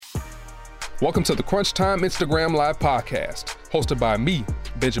Welcome to the Crunch Time Instagram Live podcast, hosted by me,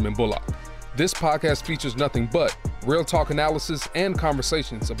 Benjamin Bullock. This podcast features nothing but real talk analysis and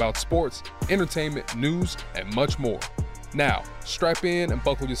conversations about sports, entertainment, news, and much more. Now, strap in and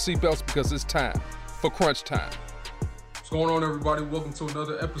buckle your seatbelts because it's time for Crunch Time. What's going on, everybody? Welcome to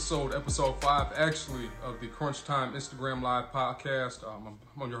another episode 5 actually, of the Crunch Time Instagram Live podcast.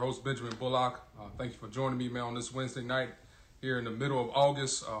 I'm your host, Benjamin Bullock. Thank you for joining me, man, on this Wednesday night here in the middle of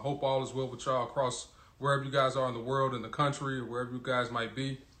August. Hope all is well with y'all across wherever you guys are in the world, in the country, or wherever you guys might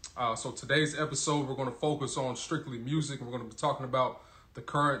be. So today's episode, we're going to focus on strictly music, and we're going to be talking about the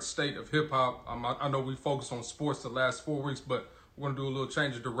current state of hip-hop. I know we focused on sports the last 4 weeks, but we're going to do a little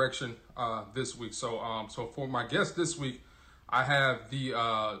change of direction this week. So for my guest this week, I have the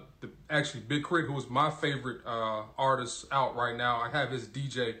Big KRIT, who is my favorite artist out right now. I have his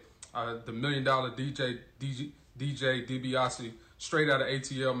DJ, the $1 Million DJ DiBiase, straight out of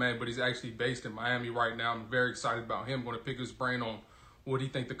ATL, man, but he's actually based in Miami right now. I'm very excited about him. I'm going to pick his brain on what he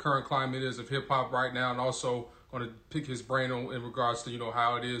think the current climate is of hip-hop right now, and also going to pick his brain on in regards to,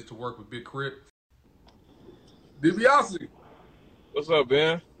 how it is to work with Big KRIT. DiBiase. What's up,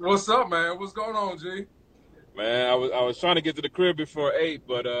 Ben? What's up, man? What's going on, G? Man, I was trying to get to the crib before 8,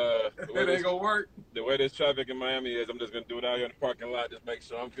 but it ain't gonna work. The way this traffic in Miami is, I'm just gonna do it out here in the parking lot, just make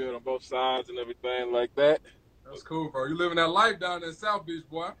sure I'm good on both sides and everything like that. That's cool, bro. You living that life down in South Beach,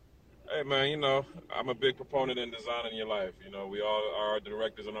 boy. Hey, man, I'm a big proponent in designing your life. We all are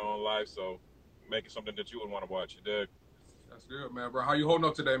directors in our own life, so make it something that you would want to watch. You dig? That's good, man, bro. How you holding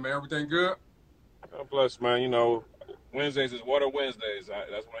up today, man? Everything good? I'm blessed, man. Wednesdays is Water Wednesdays.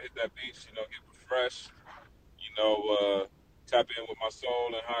 That's when I hit that beach, get refreshed, tap in with my soul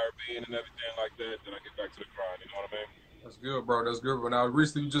and higher being and everything like that. Then I get back to the grind, you know what I mean? That's good, bro. That's good, bro. Now,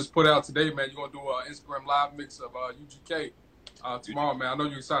 recently you just put out today, man, you're going to do an Instagram live mix of UGK tomorrow, man. I know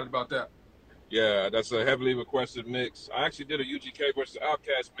you're excited about that. Yeah, that's a heavily requested mix. I actually did a UGK versus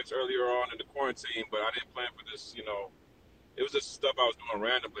Outkast mix earlier on in the quarantine, but I didn't plan for this, It was just stuff I was doing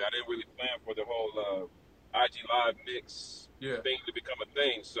randomly. I didn't really plan for the whole IG live mix thing to become a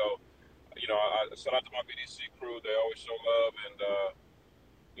thing. So, I shout out to my BDC crew. They always show love, and,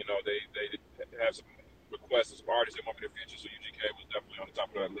 they have some requests of some artists they want me to feature, so UGK was definitely on the top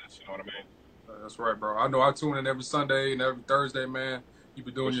of that list, you know what I mean? That's right, bro. I know I tune in every Sunday and every Thursday, man. You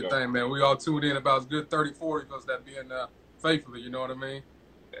be doing your thing, man. We all tuned in about as good 30-40 because that being faithfully, you know what I mean?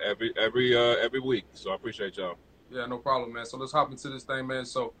 Every week, so I appreciate y'all. Yeah, no problem, man. So let's hop into this thing, man.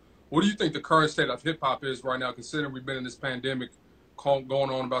 So what do you think the current state of hip-hop is right now, considering we've been in this pandemic going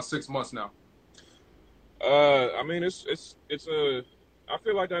on about 6 months now? I mean, I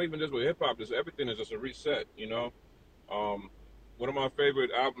feel like not even just with hip-hop, everything is just a reset, One of my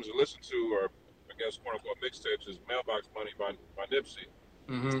favorite albums to listen to, or I guess quote-unquote mixtapes, is Mailbox Money by Nipsey.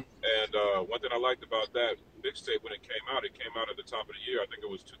 Mm-hmm. And one thing I liked about that mixtape when it came out at the top of the year. I think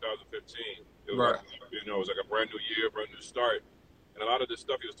it was 2015. It was right. It was like a brand new year, brand new start. And a lot of this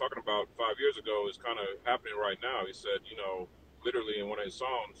stuff he was talking about 5 years ago is kind of happening right now. He said, literally in one of his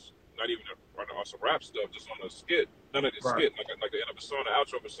songs, not even on some rap stuff, just on a skit, none of the skit, like the end of a song, the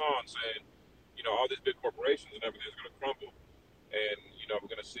outro of a song, saying, all these big corporations and everything is going to crumble. And, we're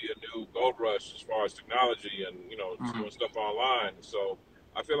going to see a new gold rush as far as technology and, doing stuff online. So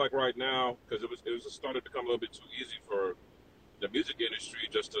I feel like right now, because it was just started to become a little bit too easy for the music industry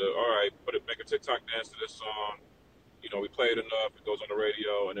just to, all right, make a TikTok dance to this song. We play it enough, it goes on the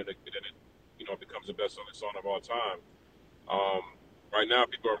radio, and then it becomes the best-selling song of all time. Right now,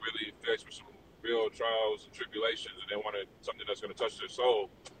 people are really faced with some real trials and tribulations, and they want something that's going to touch their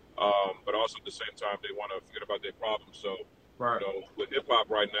soul. But also at the same time, they want to forget about their problems. So, with hip-hop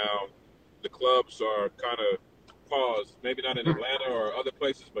right now, the clubs are kind of paused. Maybe not in Atlanta or other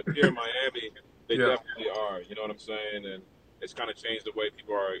places, but here in Miami, they definitely are. You know what I'm saying? And it's kind of changed the way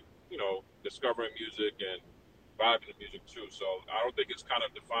people are, discovering music and vibing to music too. So I don't think it's kind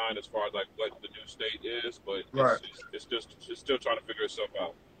of defined as far as like what the new state is, but it's still trying to figure itself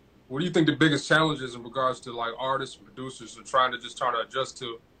out. What do you think the biggest challenge is in regards to like artists and producers and trying to adjust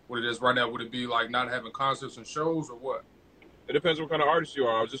to what it is right now? Would it be like not having concerts and shows, or what? It depends on what kind of artist you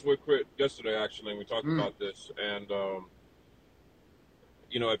are. I was just with KRIT yesterday actually, and we talked about this. And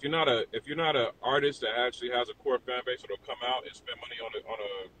if you're not an artist that actually has a core fan base that'll come out and spend money on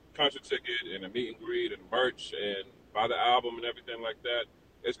a concert ticket and a meet and greet and merch and buy the album and everything like that,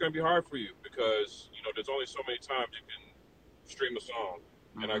 it's going to be hard for you because there's only so many times you can stream a song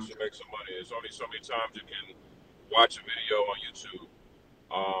and actually make some money. There's only so many times you can watch a video on YouTube.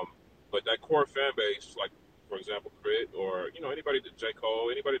 But that core fan base, like for example KRIT or anybody that J.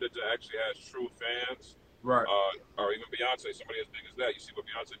 Cole, anybody that actually has true fans, right? Or even Beyonce, somebody as big as that. You see what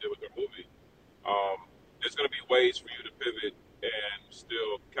Beyonce did with her movie. There's going to be ways for you to pivot and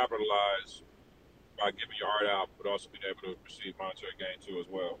still capitalize by giving your art out, but also being able to receive monetary gain too as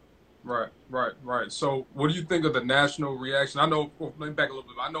well. Right. So, what do you think of the national reaction? I know, well, let me back a little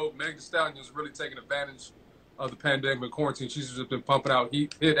bit. I know Megan Thee Stallion is really taking advantage of the pandemic and quarantine. She's just been pumping out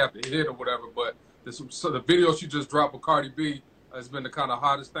hit after hit or whatever. But so the video she just dropped with Cardi B has been the kind of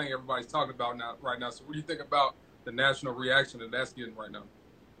hottest thing everybody's talking about right now. So, what do you think about the national reaction that that's getting right now?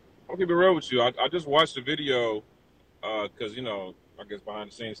 I'll keep it real with you. I just watched the video because I guess behind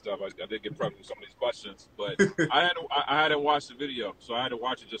the scenes stuff, I did get prepped with some of these questions, but I hadn't watched the video, so I had to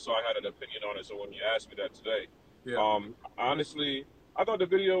watch it just so I had an opinion on it. So when you asked me that today, Yeah. Honestly, I thought the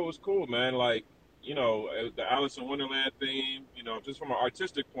video was cool, man. Like, the Alice in Wonderland theme, just from an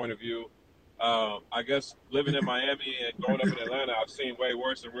artistic point of view. I guess living in Miami and growing up in Atlanta, I've seen way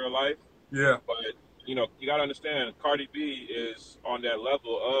worse in real life. Yeah. But you got to understand, Cardi B is on that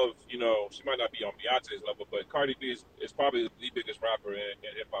level of, she might not be on Beyonce's level, but Cardi B is probably the biggest rapper in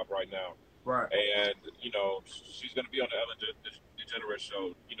hip hop right now. Right. And, she's going to be on the Ellen DeGeneres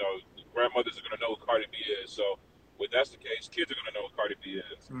show. Grandmothers are going to know who Cardi B is. So, if that's the case, kids are going to know who Cardi B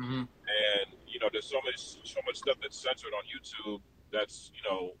is. Mm-hmm. And, there's so much stuff that's censored on YouTube that's,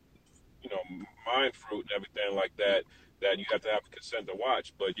 mind fruit and everything like that you have to have consent to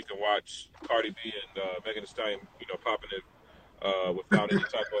watch. But you can watch Cardi B and Megan Thee Stallion, popping it without any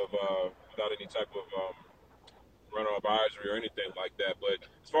type of parental advisory or anything like that. But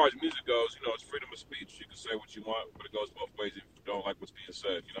as far as music goes, it's freedom of speech. You can say what you want, but it goes both ways if you don't like what's being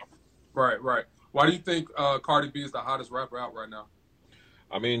said. Right. Why do you think Cardi B is the hottest rapper out right now?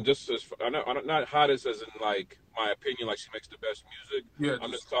 I mean, just I'm not hottest as in like my opinion, like she makes the best music. Yeah. I'm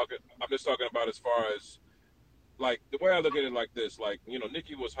just talking about as far as like the way I look at it like this, like,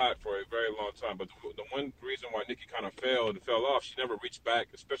 Nicki was hot for a very long time, but the one reason why Nicki kind of fell off, she never reached back,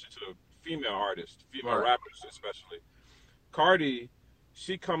 especially to the female artists, female rappers especially. Cardi,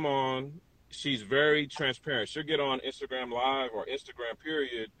 she come on, she's very transparent. She'll get on Instagram Live or Instagram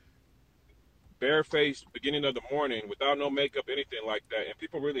period, barefaced, beginning of the morning, without no makeup, anything like that, and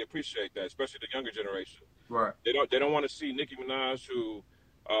people really appreciate that, especially the younger generation. Right. They don't want to see Nicki Minaj who,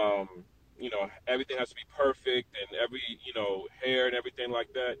 everything has to be perfect and every, hair and everything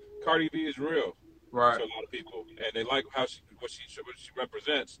like that. Cardi B is real to a lot of people, and they like what she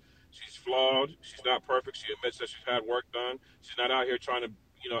represents. She's flawed. She's not perfect. She admits that she's had work done. She's not out here trying to,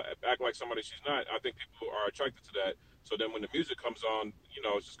 act like somebody she's not. I think people are attracted to that. So then when the music comes on,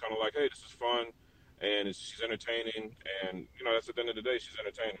 it's just kind of like, hey, this is fun, and she's entertaining, and that's at the end of the day, she's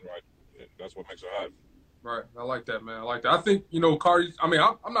entertaining, right? And that's what makes her hot. Right. I like that, man. I like that. I think, Cardi, I mean,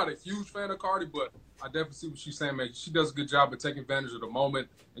 I'm not a huge fan of Cardi, but I definitely see what she's saying, man. She does a good job of taking advantage of the moment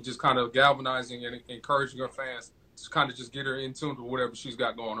and just kind of galvanizing and encouraging her fans to kind of just get her in tune to whatever she's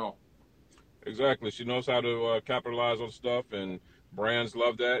got going on. Exactly. She knows how to capitalize on stuff, and brands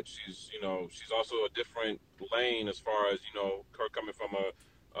love that. She's also a different lane as far as, her coming from a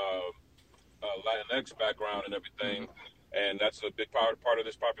Latinx background and everything. Mm-hmm. And that's a big part of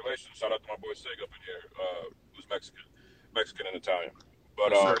this population. Shout out to my boy Sig up in here, who's Mexican and Italian.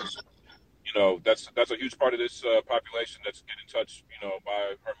 But that's a huge part of this population that's getting touched,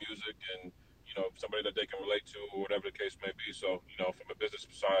 by her music and somebody that they can relate to or whatever the case may be. So from a business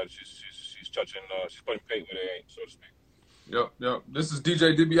side, she's touching, she's putting paint where they ain't, so to speak. Yep. This is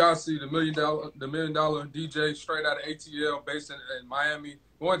DJ DiBiase, the million dollar DJ, straight out of ATL, based in Miami.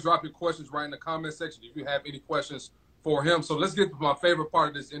 Go ahead and drop your questions right in the comment section if you have any questions for him. So let's get to my favorite part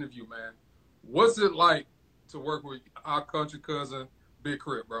of this interview, man. What's it like to work with our country cousin, Big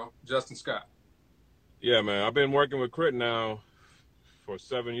KRIT, bro, Justin Scott? Yeah, man. I've been working with KRIT now for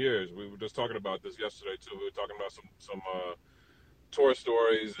 7 years. We were just talking about this yesterday too. We were talking about some tour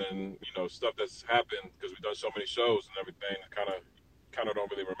stories and stuff that's happened because we've done so many shows and everything. Kind of don't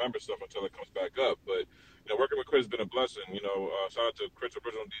really remember stuff until it comes back up. But working with KRIT has been a blessing. Shout out to KRIT's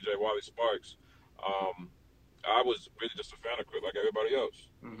original DJ Wally Sparks. I was really just a fan of KRIT like everybody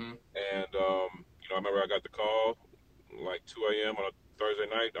else. Mm-hmm. And I remember I got the call like 2 a.m. on a Thursday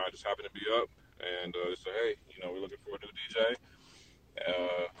night. I just happened to be up, and they said, hey, we're looking for a new DJ.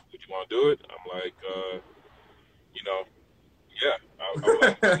 Would you want to do it? I'm like, yeah, I would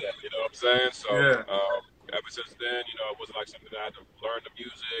like to do that. You know what I'm saying? So ever since then, it wasn't like something that I had to learn the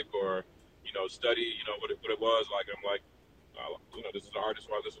music or, study, what it was. Like, I'm like, this is an artist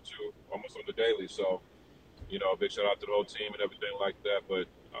who I listen to almost on the daily. So, big shout out to the whole team and everything like that. But,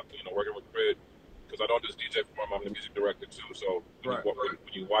 working with KRIT, because I don't just DJ for him, I'm the music director too. So when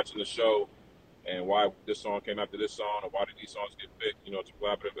you're watching the show and why this song came after this song or why did these songs get picked, it's a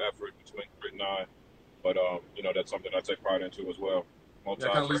collaborative effort between KRIT and I. But, that's something I take pride into as well.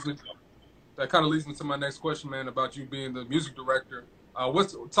 That that kind of leads me to my next question, man, about you being the music director.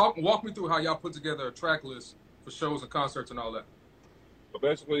 Walk me through how y'all put together a track list for shows and concerts and all that. But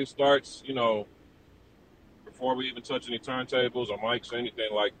basically, it starts, before we even touch any turntables or mics or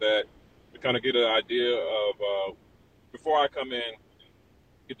anything like that. We kind of get an idea of before I come in,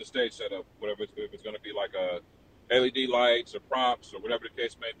 get the stage set up, whatever if it's going to be like a LED lights or props or whatever the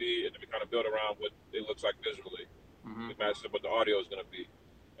case may be, and then we kind of build around what it looks like visually. It matches up what the audio is going to be,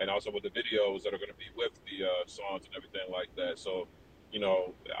 and also what the videos that are going to be with the songs and everything like that. So,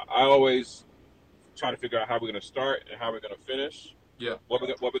 I always try to figure out how we're going to start and how we're going to finish. Yeah. What we're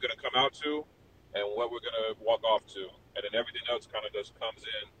going to come out to, and what we're going to walk off to, and then everything else kind of just comes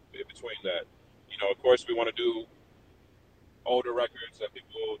in between that. Of course, we want to do older records that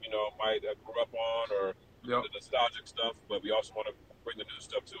people, might have grew up on, or the nostalgic stuff, but we also want to bring the new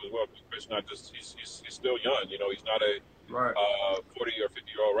stuff too as well. Chris, not just he's still young. He's not a 40 or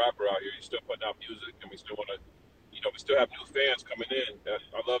 50-year-old rapper out here. He's still putting out music, and we still want to, we still have new fans coming in.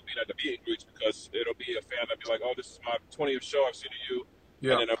 I love being at the meet and greets because it'll be a fan that'll be like, "Oh, this is my 20th show I've seen of you,"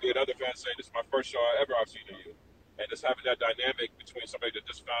 and then there'll be another fan saying, "This is my first show I've seen of you," and just having that dynamic between somebody that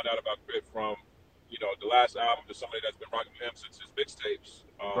just found out about KRIT from, the last album to somebody that's been rocking with him since his mixtapes.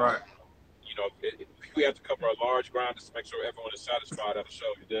 We have to cover a large ground just to make sure everyone is satisfied at the show.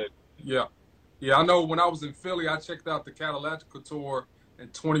 You did. Yeah. I know when I was in Philly, I checked out the Cadillacica tour in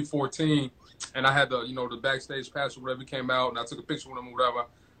 2014, and I had the backstage pass or whatever. He came out, and I took a picture with him or whatever.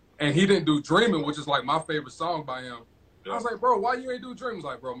 And he didn't do "Dreaming," which is like my favorite song by him. I was like, "Bro, why you ain't do Dreaming?" He's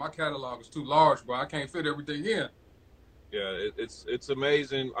like, "Bro, my catalog is too large, bro. I can't fit everything in." Yeah, it's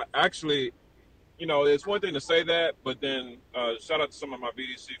amazing. Actually, it's one thing to say that, but then shout out to some of my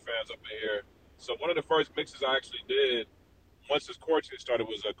VDC fans up in here. So one of the first mixes I actually did once this quarantine started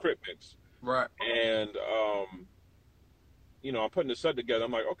was a KRIT mix. Right. And, I'm putting the set together.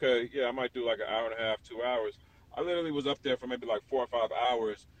 I'm like, okay, yeah, I might do like an hour and a half, 2 hours. I literally was up there for maybe like 4 or 5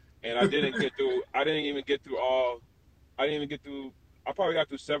 hours, and I didn't get through. I probably got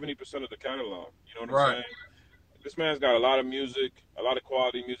through 70% of the catalog. You know what I'm saying? This man's got a lot of music, a lot of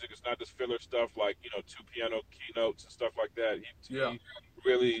quality music. It's not just filler stuff like, 2 piano keynotes and stuff like that. He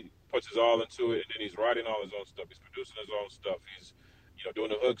really puts his all into it, and then he's writing all his own stuff. He's producing his own stuff. He's, doing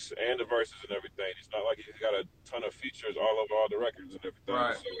the hooks and the verses and everything. It's not like he's got a ton of features all over all the records and everything.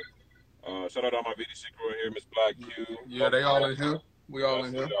 Right. So, shout out to all my VDC crew in here, Miss Black Q. Yeah, they all in here. We all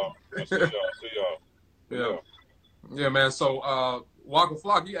in here. I see y'all. Yeah, man. So, Waka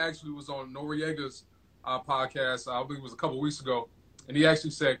Flock, he actually was on Noriega's podcast, I believe it was a couple weeks ago, and he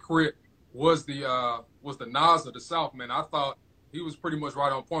actually said KRIT was the Nas of the South, man. I thought he was pretty much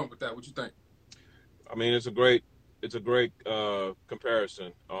right on point with that. What you think? I mean, it's a great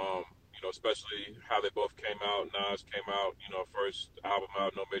comparison. Especially how they both came out. Nas came out, first album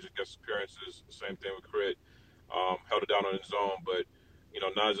out, no major guest appearances. Same thing with KRIT. Held it down on his own, but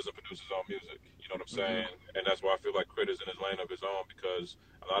Nas doesn't produce his own music. You know what I'm saying? And that's why I feel like KRIT is in his lane of his own, because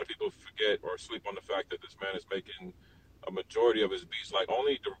a lot of people forget or sleep on the fact that this man is making a majority of his beats. Like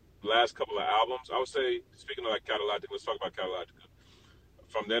only the last couple of albums, I would say, speaking of like Cadillacica, let's talk about Cadillacica.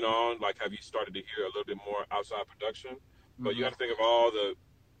 From then on, like, have you started to hear a little bit more outside production? But you have to think of all the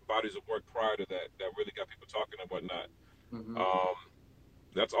bodies of work prior to that that really got people talking and whatnot.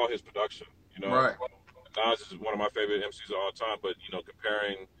 That's all his production, Right. Nas is one of my favorite MCs of all time, but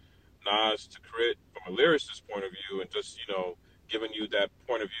comparing Nas to KRIT from a lyricist point of view, and just giving you that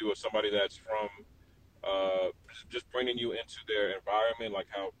point of view of somebody that's from just bringing you into their environment, like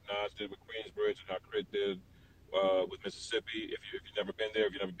how Nas did with Queensbridge and how KRIT did with Mississippi. If you've never been there,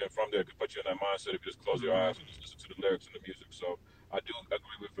 if you've never been from there, it could put you in that mindset if you just close your eyes and just listen to the lyrics and the music. So I do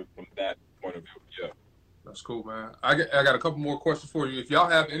agree with it from that point of view. Yeah. That's cool, man. I got a couple more questions for you. If y'all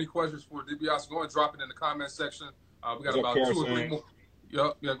have any questions for DiBiase, go and drop it in the comment section. We got about 2 or 3 more.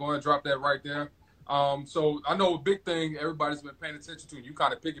 Yeah, go ahead and drop that right there. So I know a big thing everybody's been paying attention to, and you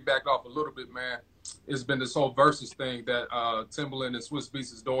kind of piggybacked off a little bit, man. It's been this whole versus thing that Timbaland and Swiss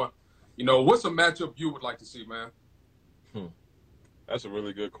Beats is doing. What's a matchup you would like to see, man? That's a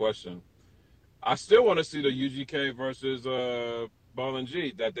really good question. I still want to see the UGK versus Ball &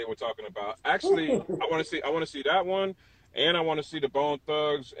 G that they were talking about. Actually, I want to see that one, and I want to see the Bone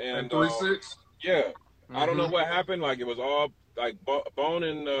Thugs and 3-6. Yeah, I don't know what happened. Like it was all like Bone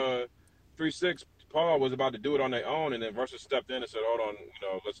and 3-6. Paul was about to do it on their own, and then Versus stepped in and said, "Hold on,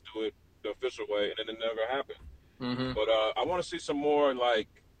 let's do it the official way," and then it never happened. But I want to see some more like,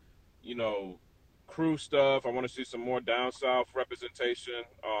 crew stuff. I want to see some more down south representation.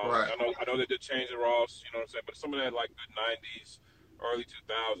 Right. I know they did Change and Ross, you know what I'm saying, but some of that like good 90s, early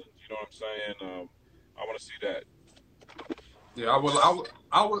 2000s, you know what I'm saying. I want to see that. Yeah,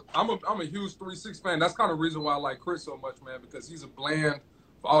 I'm a huge 3-6 fan. That's kind of the reason why I like KRIT so much, man, because he's a blend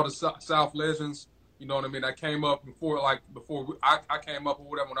for all the South legends. You know what I mean? I came up I came up or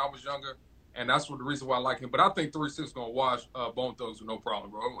whatever when I was younger, and that's what the reason why I like him. But I think 3-6 gonna wash Bone Thugs with no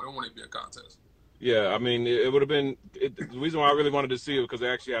problem, bro. It won't even be a contest. Yeah, I mean, it would have been the reason why I really wanted to see it because they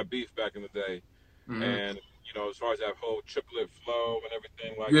actually had beef back in the day, Mm-hmm. and as far as that whole triplet flow and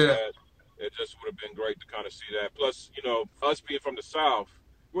everything like Yeah, that, it just would have been great to kind of see that. Plus, us being from the South,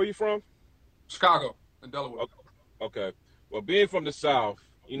 where are you from? Chicago and Delaware. Okay, well, being from the South,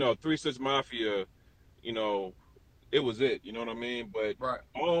 3 6 Mafia, you know, it was it. You know what I mean? But Right,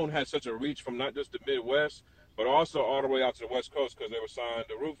 Own had such a reach from not just the Midwest, but also all the way out to the West Coast because they were signed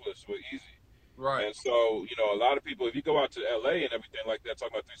to Ruthless with Easy. right. And so, a lot of people, if you go out to LA and everything like that,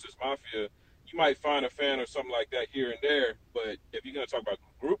 talking about 3 6 Mafia, you might find a fan or something like that here and there. But if you're going to talk about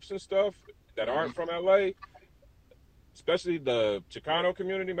groups and stuff that Mm-hmm. aren't from LA, especially the Chicano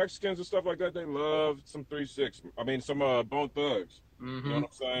community, Mexicans and stuff like that, they love some 3 6. I mean, some Bone Thugs. You know Mm-hmm. what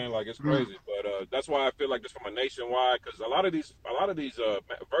I'm saying? Like it's Mm-hmm. crazy, but that's why I feel like this from a nationwide because a lot of these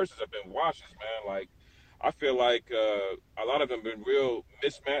verses have been washes, man. Like I feel like a lot of them been real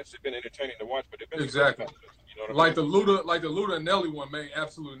mismatched. They've been entertaining to watch, but they've been some Exactly. mismatches. You know what I Like mean? the Luda and Nelly one made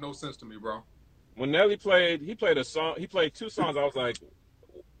absolutely no sense to me, bro. When Nelly played, he played a song. He played two songs. I was like,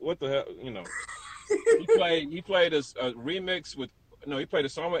 what the hell? He played a remix with no. He played a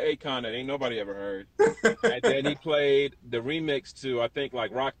song with Akon that ain't nobody ever heard. And then he played the remix to I think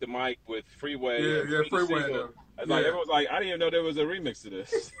like Rock the Mic with Freeway Yeah, and yeah, Pete Freeway and Siegel. them. Like Yeah. everyone was like, I didn't even know there was a remix to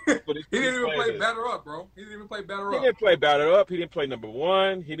this. But He he didn't even played play it. Batter Up, bro. He didn't even play Batter He Up. didn't play Batter Up. He didn't play Number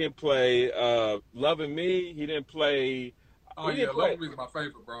One. He didn't play Loving Me. He didn't play. Oh He yeah, didn't Love play. Me is my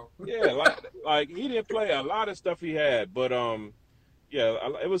favorite, bro. Yeah, like he didn't play a lot of stuff he had, but yeah,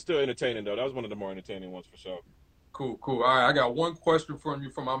 it was still entertaining though. That was one of the more entertaining ones for sure. Cool, cool. All right, I got one question from you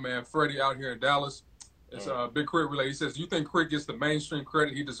from my man Freddie out here in Dallas. It's All right. Big KRIT related. He says, "You think KRIT gets the mainstream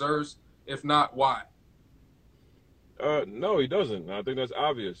credit he deserves? If not, why?" No, he doesn't. I think that's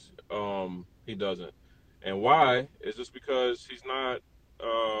obvious. He doesn't. And why is just because he's not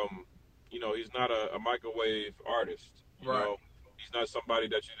a microwave artist. Right. He's not somebody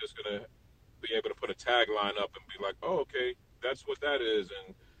that you're just gonna be able to put a tagline up and be like, oh, okay, that's what that is,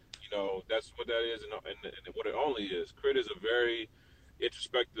 and that's what that is, and what it only is. KRIT is a very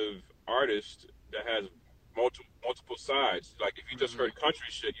introspective artist that has multiple sides. Like if you just Mm-hmm. heard country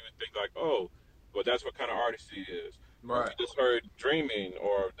shit, you would think like, oh, well, that's what kind of artist he is. Or if Right. you just heard Dreaming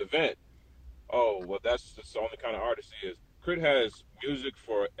or The Vent, oh, well, that's just the only kind of artist he is. KRIT has music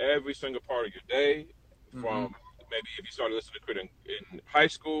for every single part of your day. Mm-hmm. From maybe if you started listening to KRIT in high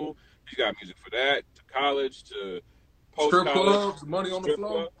school, he's got music for that. To college, to post Strip college, clubs, money on the strip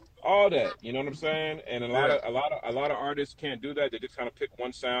floor. club, all that. You know what I'm saying? And a lot Yeah. of a lot of artists can't do that. They just kind of pick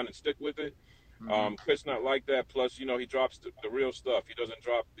one sound and stick with it. Mm-hmm. KRIT's not like that. Plus, he drops the real stuff. He doesn't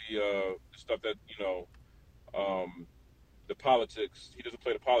drop the stuff that um, the politics. He doesn't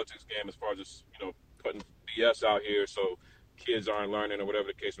play the politics game as far as just putting BS out here so kids aren't learning or whatever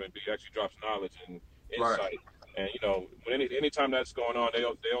the case may be. He actually drops knowledge and Right. insight. And when anytime that's going on, they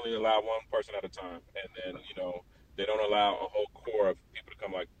only allow one person at a time, and then they don't allow a whole core of people to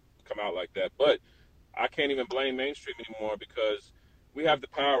come out like that. But I can't even blame mainstream anymore because we have the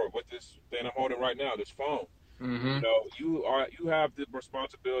power with this thing I'm holding right now, this phone. Mm-hmm. You have the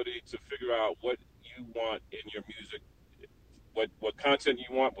responsibility to figure out what you want in your music, what content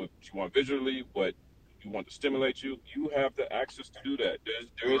you want, what you want visually, what you want to stimulate you. You have the access to do that.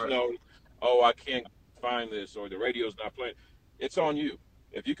 There is Right. no, oh, I can't find this or the radio's not playing. It's on you.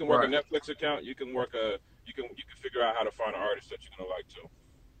 If you can work a Right. Netflix account, you can figure out how to find an artist that you're gonna like too.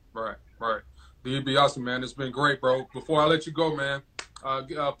 Right. Right. DJ DiBiase, man, it's been great, bro. Before I let you go, man,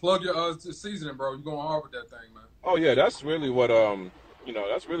 plug your seasoning, bro. You going hard with that thing, man. Oh yeah, that's really what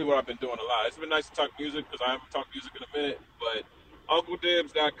I've been doing a lot. It's been nice to talk music because I haven't talked music in a minute, but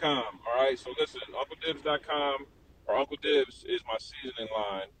UncleDibs.com. All right, so listen, UncleDibs.com or Uncle Dibs is my seasoning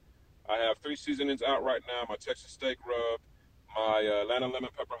line. I have 3 seasonings out right now: my Texas steak rub, my Atlanta lemon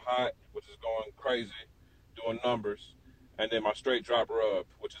pepper hot, which is going crazy, doing numbers, and then my straight drop rub,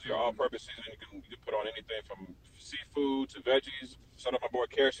 which is your Mm-hmm. all-purpose seasoning. You can put on anything from seafood to veggies. Son of my boy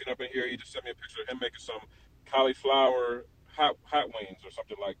Kerosene up in here, he just sent me a picture of him making some cauliflower hot wings or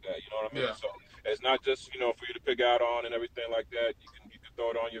something like that. You know what I mean? Yeah. So it's not just for you to pick out on and everything like that. You can throw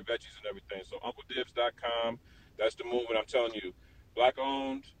it on your veggies and everything. So UncleDibs.com. That's the movement. I'm telling you, black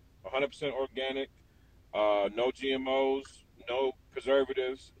owned, 100% organic, no GMOs, no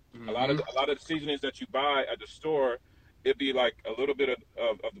preservatives. A lot Mm-hmm. of the seasonings that you buy at the store, it'd be like a little bit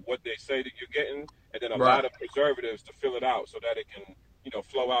of what they say that you're getting, and then a Right. lot of preservatives to fill it out so that it can,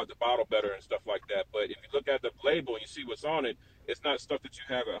 flow out the bottle better and stuff like that. But if you look at the label and you see what's on it, it's not stuff that you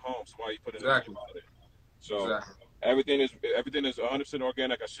have at home. So why are you putting it in the Exactly. bottle? So Exactly. everything is 100%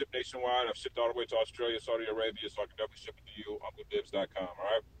 organic. I ship nationwide. I've shipped all the way to Australia, Saudi Arabia, so I can definitely ship it to you. UncleDibs.com. All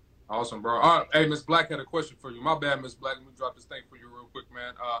right. Awesome, bro. All right. Hey, Miss Black had a question for you. My bad, Miss Black. Let me drop this thing for you real quick,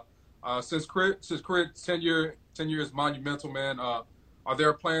 man. Since KRIT 10 years monumental, man. Are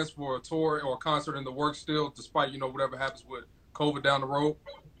there plans for a tour or a concert in the works still, despite whatever happens with COVID down the road?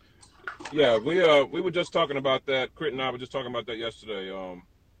 Yeah, we were just talking about that. KRIT and I were just talking about that yesterday.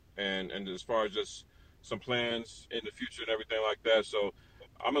 And as far as just some plans in the future and everything like that. So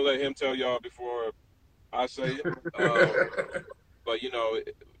I'm gonna let him tell y'all before I say it. But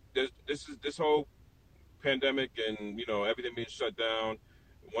this whole pandemic and everything being shut down.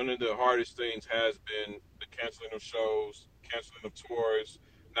 One of the hardest things has been the canceling of shows, canceling of tours,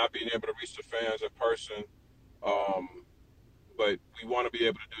 not being able to reach the fans in person. But we want to be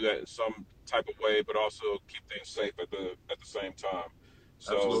able to do that in some type of way, but also keep things safe at the same time.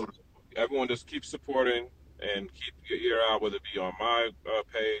 So Absolutely. everyone just keep supporting and keep your ear out, whether it be on my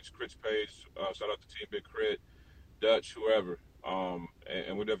page, KRIT's page. Shout out to Team Big KRIT, Dutch, whoever.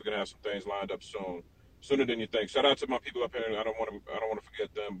 And we're definitely gonna have some things lined up soon, sooner than you think. Shout out to my people up here. I don't want to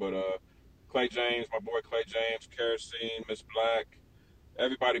forget them, but Clay James, my boy Clay James, Kerosene, Miss Black,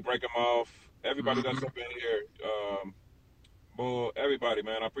 everybody break them off. Everybody that's up in here. Bull, everybody,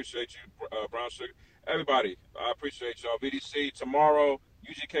 man. I appreciate you, Brown Sugar. Everybody, I appreciate y'all. VDC tomorrow,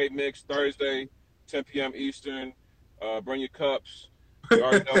 UGK Mix Thursday, 10 p.m. Eastern. Bring your cups. You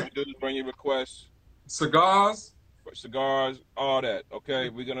already know what to do. Bring your requests. Cigars. Cigars, all that. Okay,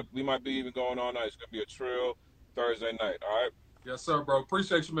 we might be even going all night. It's gonna be a trill Thursday night. All right. Yes, sir, bro.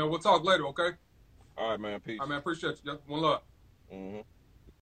 Appreciate you, man. We'll talk later, okay? All right, man. Peace. All right, man. Appreciate you. One love. Mm-hmm.